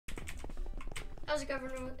How's it going,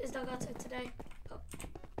 everyone? It's Delgato today.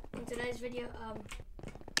 In today's video, I'll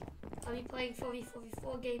be playing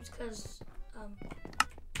 4v4v4 games because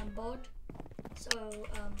I'm bored. So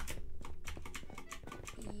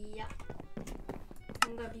yeah,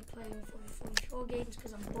 I'm gonna be playing 4v4v4 games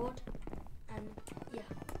because I'm bored, and yeah,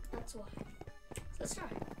 that's why. So let's try.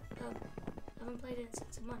 I haven't played it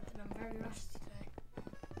since a month, and I'm very rusty today.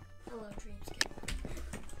 Hello, Dreamscape.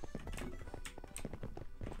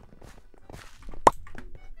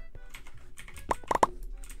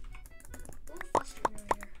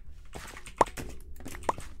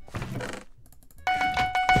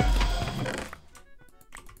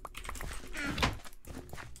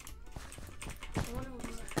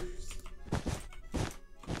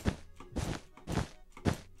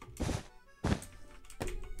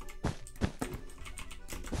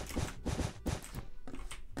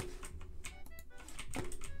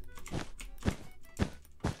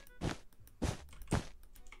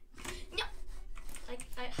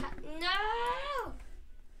 No!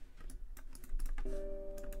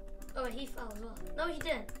 Oh, he fell as well. No, he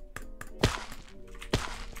didn't.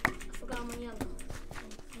 I forgot I'm on yellow.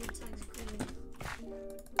 And tags are green.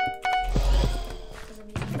 Because I'm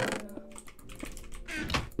using yellow now.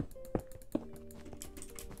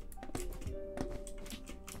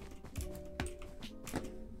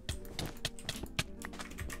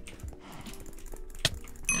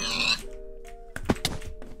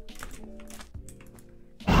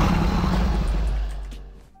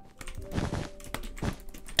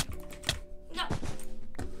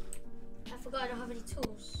 I don't have any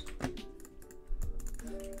tools.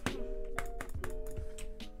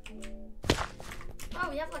 Oh,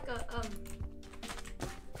 we have like a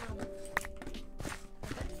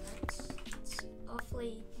defense. It's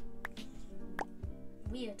awfully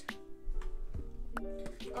weird.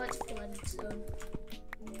 Oh, it's flooded stone.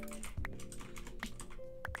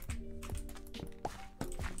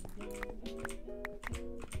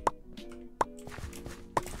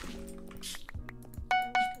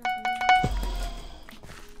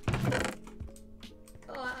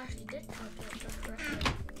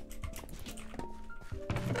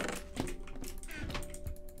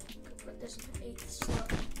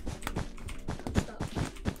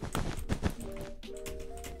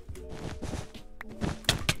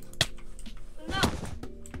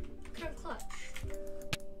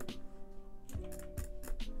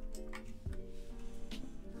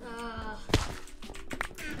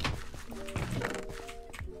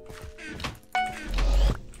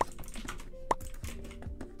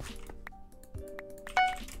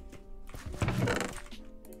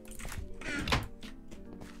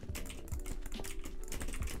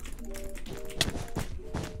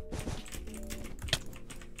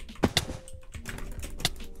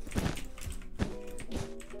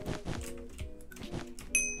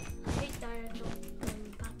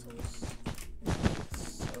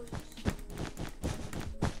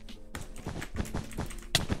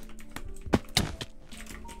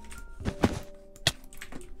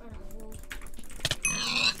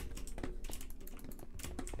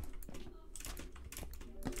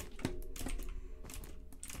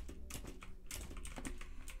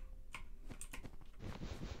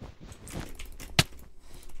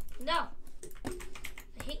 No!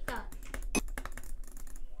 I hate that.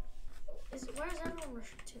 Where is everyone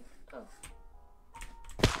rushing to? Oh.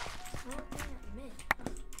 No one at me. Oh.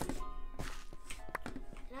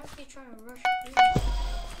 And I keep trying to rush me.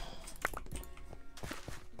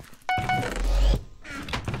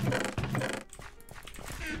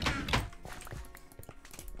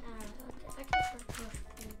 I can rush you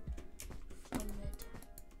from it.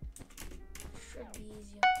 Should be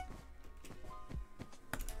easier.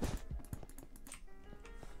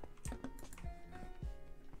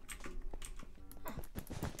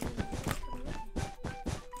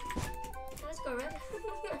 Go red. How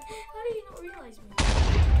do you not realize me?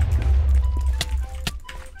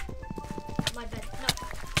 My bed. No.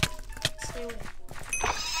 Stay away.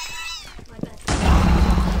 My bed.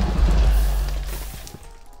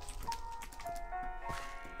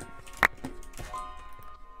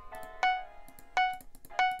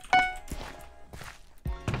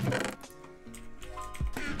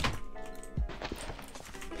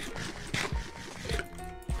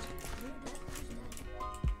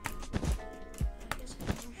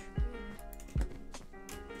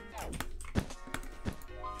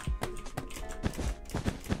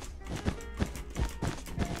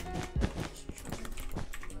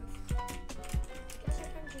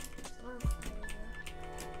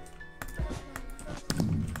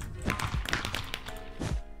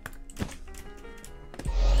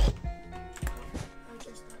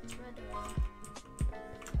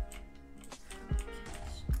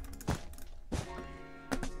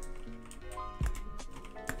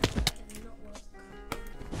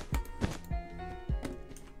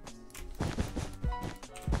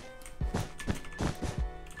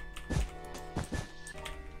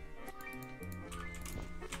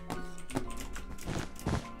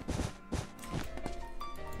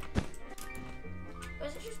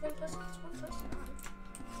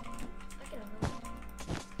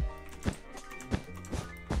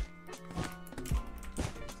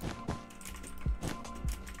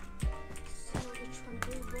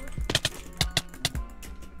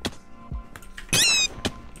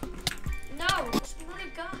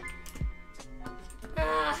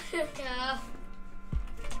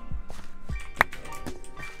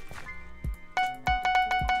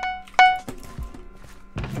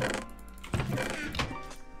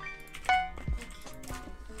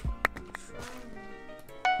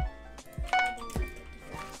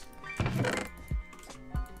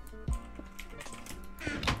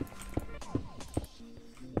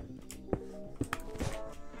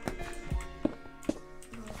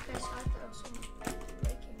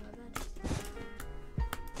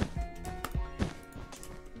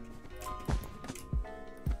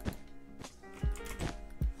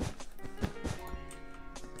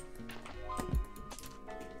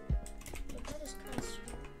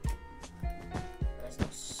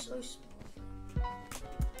 so small.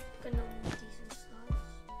 Got no decent size,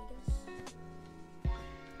 I guess.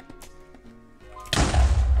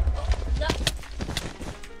 Oh, no!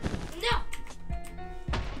 No!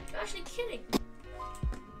 You're actually kidding.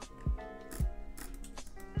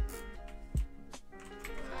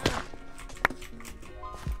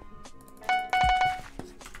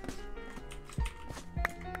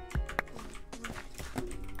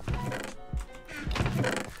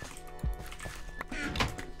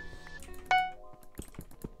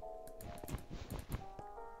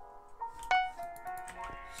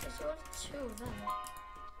 So it's two of them.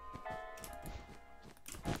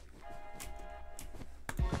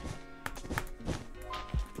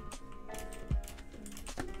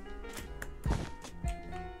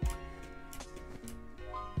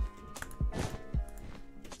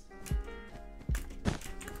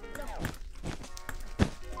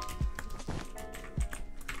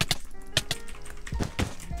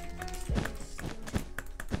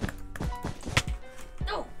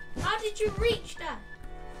 No! How did you reach that?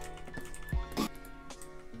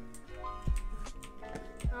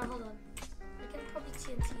 Hold on. I can probably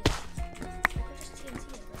TNT it. I can just TNT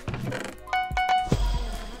it, right?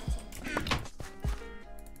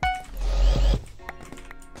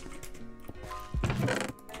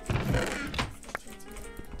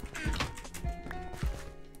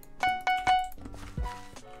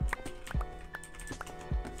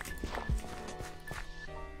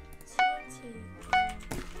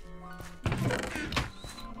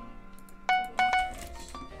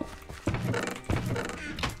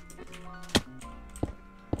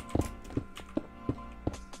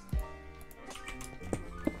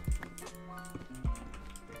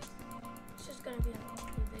 Gonna be a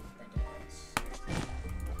really big bed of this.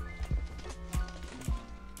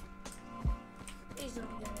 Please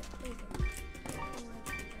don't get it. Please don't.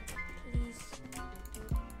 Please.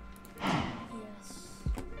 Yes.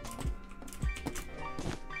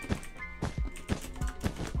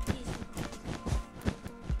 Please don't.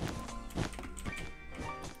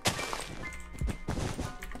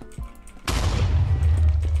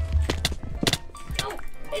 No!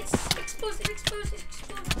 It's exposed! It's exposed! It's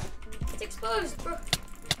exposed! It's exposed, bro.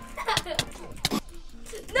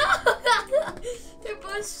 No! They're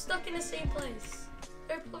both stuck in the same place.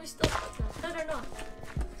 They're probably still stuck now. No, they're not.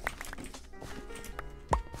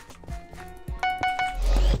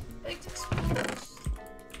 It's exposed.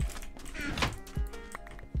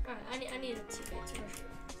 Alright, I need a teammate to rush it.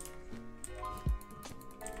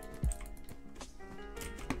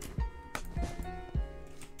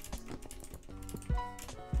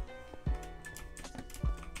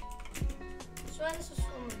 Why this is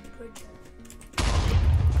from a bridge?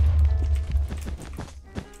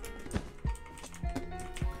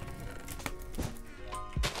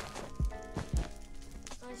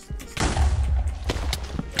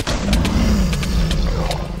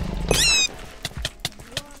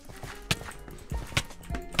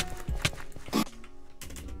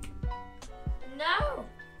 No!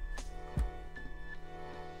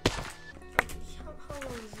 How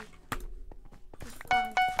long is it? It's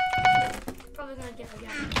 5. Probably gonna get a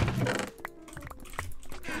gap.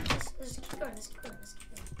 Let's keep going, let's keep going, let's keep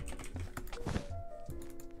going.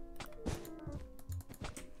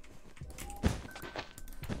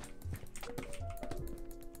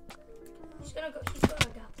 He's gonna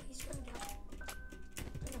gap, he's gonna gap.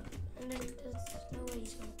 I know. And then there's no way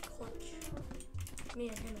he's gonna clutch me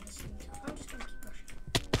and him at the same time. I'm just gonna keep rushing.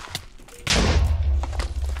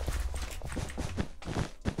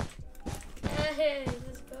 Hey,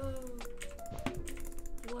 let's go.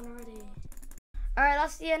 Already. Alright,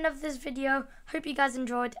 that's the end of this video. Hope you guys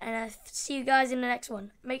enjoyed, and I'll see you guys in the next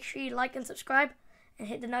one. Make sure you like and subscribe and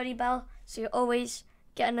hit the noti bell so you always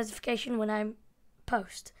get a notification when I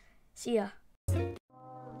post. See ya.